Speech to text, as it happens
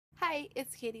Hi,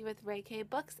 it's Katie with Ray K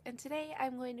Books, and today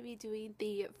I'm going to be doing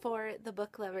the For the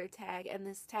Book Lover tag, and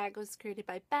this tag was created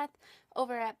by Beth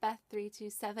over at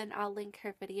Beth327. I'll link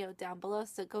her video down below,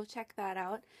 so go check that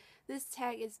out. This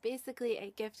tag is basically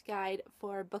a gift guide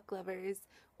for book lovers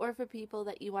or for people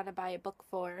that you want to buy a book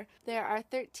for. There are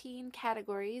 13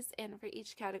 categories, and for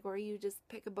each category you just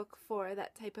pick a book for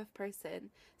that type of person.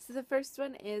 So the first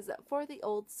one is For the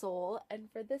Old Soul, and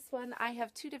for this one I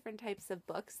have two different types of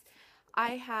books.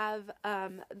 I have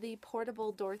the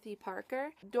portable Dorothy Parker.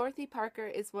 Dorothy Parker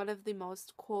is one of the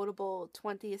most quotable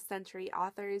 20th century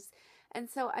authors, and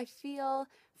so I feel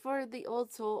for the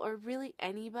Old Soul, or really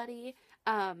anybody,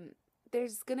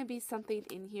 there's going to be something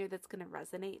in here that's going to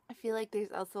resonate. I feel like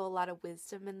there's also a lot of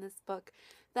wisdom in this book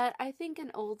that I think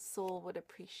an old soul would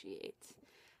appreciate.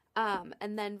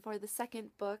 And then for the second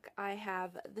book, I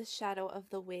have The Shadow of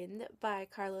the Wind by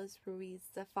Carlos Ruiz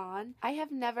Zafón. I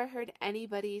have never heard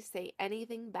anybody say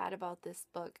anything bad about this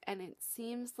book, and it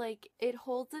seems like it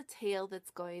holds a tale that's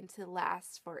going to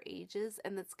last for ages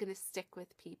and that's going to stick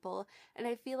with people. And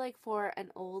I feel like for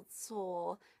an old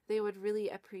soul, they would really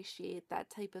appreciate that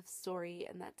type of story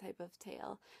and that type of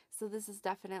tale. So this is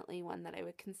definitely one that I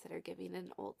would consider giving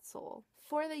an old soul.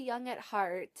 For the young at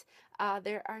heart,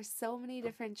 there are so many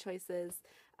different choices.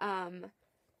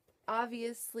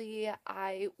 Obviously,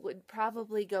 I would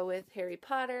probably go with Harry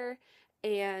Potter,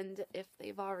 and if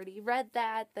they've already read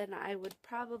that, then I would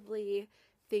probably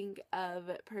think of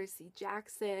Percy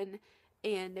Jackson.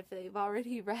 And if they've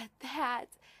already read that,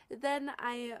 then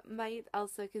I might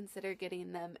also consider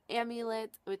getting them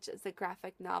Amulet, which is a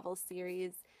graphic novel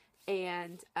series,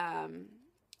 and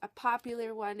a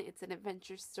popular one. It's an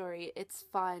adventure story. It's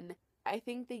fun. I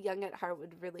think the young at heart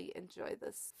would really enjoy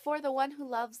this. For the one who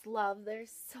loves love,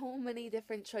 there's so many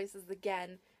different choices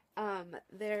again.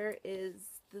 There is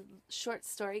the short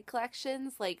story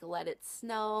collections like Let It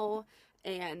Snow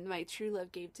and My True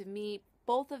Love Gave to Me.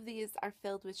 Both of these are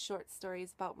filled with short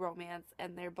stories about romance,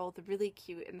 and they're both really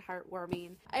cute and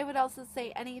heartwarming. I would also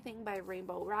say anything by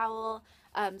Rainbow Rowell,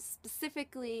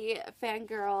 specifically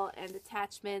Fangirl and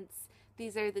Attachments.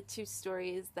 These are the two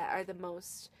stories that are the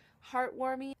most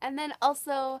heartwarming. And then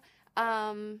also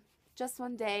Just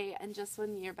One Day and Just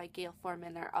One Year by Gail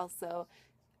Forman are also,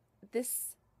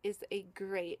 this is a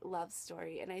great love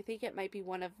story, and I think it might be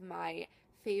one of my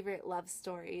favorite love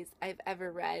stories I've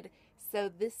ever read. So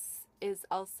this is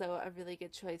also a really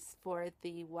good choice for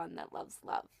the one that loves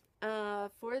love.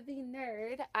 For the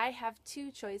nerd, I have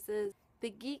two choices. The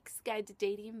Geek's Guide to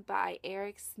Dating by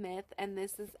Eric Smith, and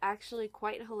this is actually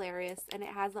quite hilarious, and it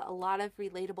has a lot of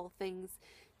relatable things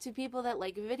to people that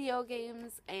like video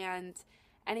games and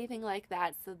anything like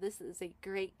that, so this is a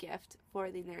great gift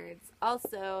for the nerds.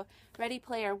 Also, Ready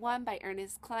Player One by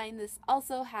Ernest Cline. This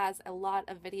also has a lot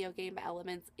of video game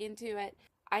elements into it.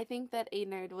 I think that a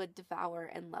nerd would devour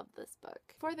and love this book.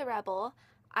 For the rebel,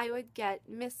 I would get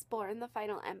Mistborn: The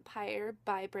Final Empire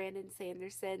by Brandon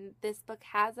Sanderson. This book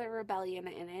has a rebellion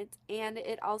in it, and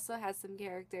it also has some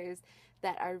characters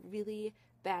that are really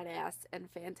badass and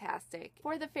fantastic.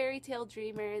 For the fairy tale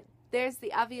dreamer, there's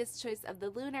the obvious choice of The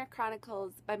Lunar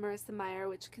Chronicles by Marissa Meyer,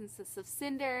 which consists of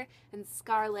Cinder and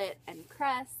Scarlet and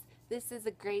Cress. This is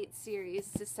a great series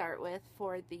to start with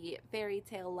for the fairy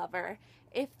tale lover.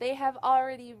 If they have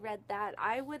already read that,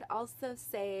 I would also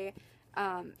say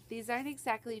these aren't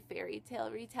exactly fairy tale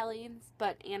retellings,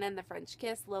 but Anna and the French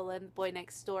Kiss, Lola and the Boy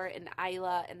Next Door, and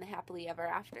Isla and the Happily Ever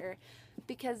After,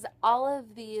 because all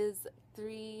of these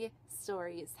three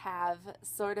stories have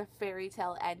sort of fairy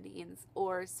tale endings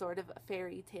or sort of a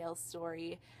fairy tale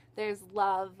story. There's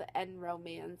love and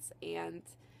romance, and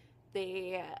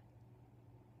they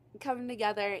come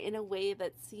together in a way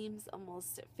that seems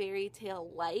almost fairy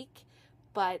tale like,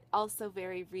 but also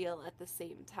very real at the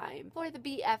same time. For the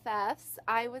BFFs,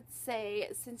 I would say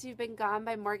Since You've Been Gone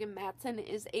by Morgan Matson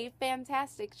is a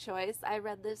fantastic choice. I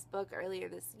read this book earlier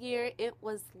this year. It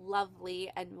was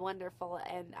lovely and wonderful,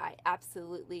 and I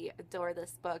absolutely adore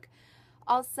this book.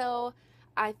 Also,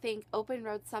 I think Open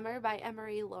Road Summer by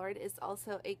Emery Lord is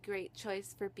also a great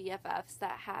choice for BFFs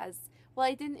that has, well,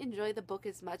 I didn't enjoy the book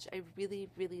as much. I really,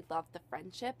 really loved the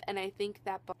friendship, and I think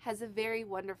that book has a very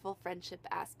wonderful friendship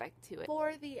aspect to it.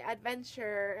 For the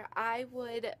adventure, I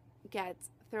would get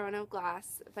Throne of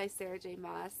Glass by Sarah J.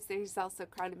 Maas. There's also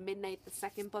Crown of Midnight, the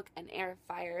second book, and Air of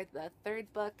Fire, the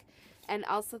third book, and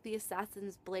also The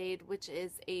Assassin's Blade, which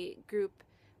is a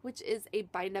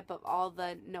bind-up of all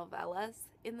the novellas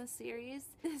in the series.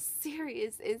 This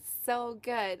series is so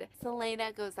good.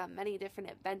 Selena goes on many different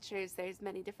adventures. There's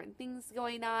many different things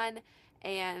going on,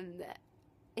 and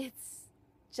it's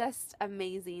just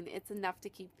amazing. It's enough to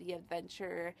keep the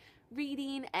adventurer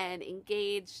reading and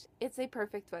engaged. It's a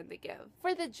perfect one to give.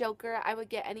 For the Joker, I would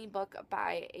get any book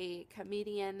by a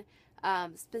comedian,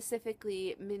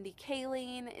 specifically Mindy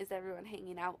Kaling. Is Everyone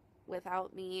Hanging Out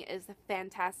Without Me is a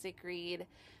fantastic read.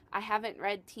 I haven't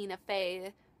read Tina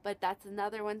Fey, but that's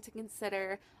another one to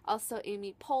consider. Also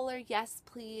Amy Poehler, Yes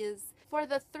Please. For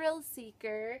the thrill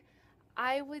seeker,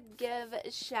 I would give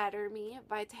Shatter Me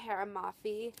by Tahereh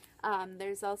Mafi.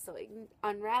 There's also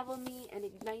Unravel Me and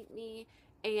Ignite Me,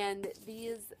 and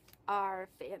these are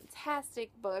fantastic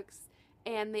books,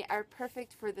 and they are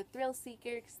perfect for the thrill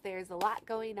seeker because there's a lot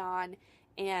going on,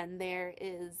 and there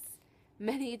is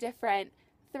many different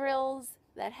thrills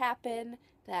that happen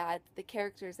that the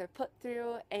characters are put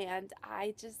through, and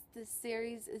this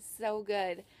series is so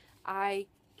good. I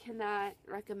cannot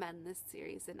recommend this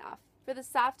series enough. For the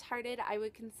soft-hearted, I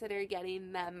would consider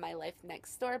getting them My Life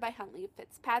Next Door by Huntley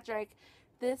Fitzpatrick.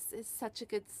 This is such a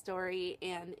good story,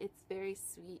 and it's very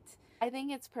sweet. I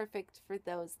think it's perfect for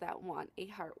those that want a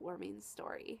heartwarming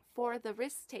story. For the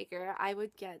risk taker, I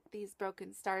would get These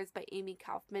Broken Stars by Amy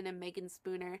Kaufman and Megan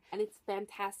Spooner, and it's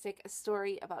fantastic. A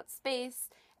story about space,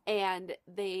 and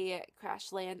they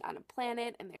crash land on a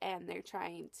planet, and they're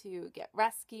trying to get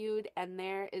rescued, and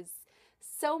there is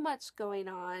so much going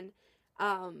on.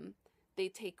 They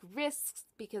take risks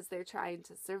because they're trying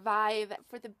to survive.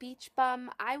 For the beach bum,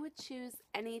 I would choose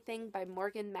anything by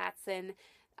Morgan Matson.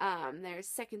 There's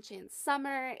Second Chance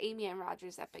Summer, Amy and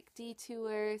Roger's Epic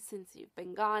Detour, Since You've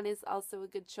Been Gone is also a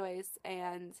good choice,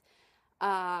 and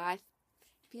I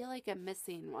feel like I'm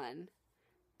missing one.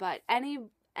 But any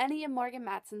of Morgan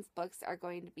Matson's books are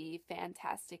going to be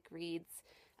fantastic reads,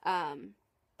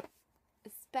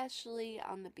 especially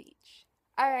on the beach.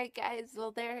 Alright guys,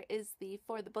 well there is the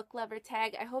For the Book Lover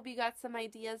tag. I hope you got some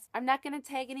ideas. I'm not going to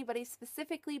tag anybody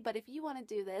specifically, but if you want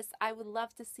to do this, I would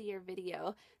love to see your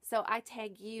video. So I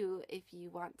tag you if you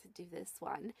want to do this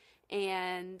one.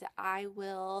 And I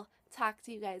will talk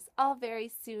to you guys all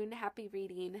very soon. Happy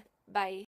reading. Bye.